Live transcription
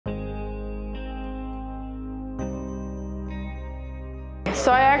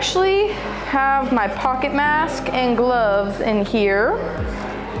So I actually have my pocket mask and gloves in here.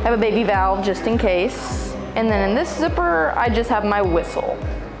 I have a baby valve just in case. And then in this zipper, I just have my whistle.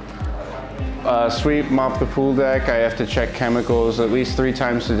 Sweep, mop the pool deck. I have to check chemicals at least 3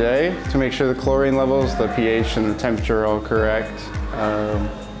 times a day to make sure the chlorine levels, the pH, and the temperature are all correct. Other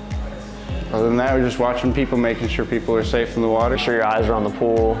than that, we're just watching people, making sure people are safe in the water. Make sure your eyes are on the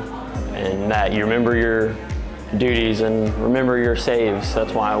pool and that you remember your duties and remember your saves.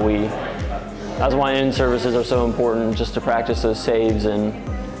 That's why in-services are so important, just to practice those saves and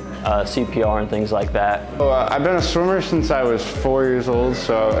CPR and things like that. I've been a swimmer since I was 4 years old,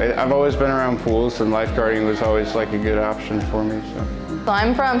 so I've always been around pools, and lifeguarding was always like a good option for me. So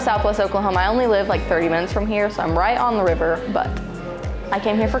I'm from Southwest Oklahoma. I only live like 30 minutes from here, so I'm right on the river, but I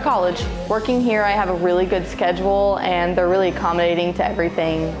came here for college. Working here, I have a really good schedule, and they're really accommodating to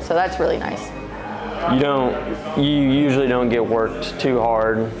everything, so that's really nice. You usually don't get worked too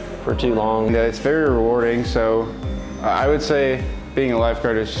hard for too long. Yeah, it's very rewarding, so I would say being a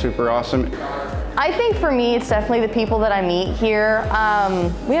lifeguard is super awesome. I think for me, it's definitely the people that I meet here.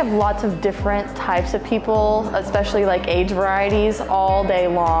 We have lots of different types of people, especially like age varieties, all day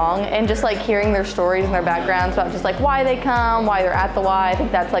long. And just like hearing their stories and their backgrounds about just like why they come, why they're at the Y, I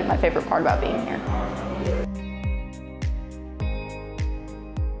think that's like my favorite part about being here.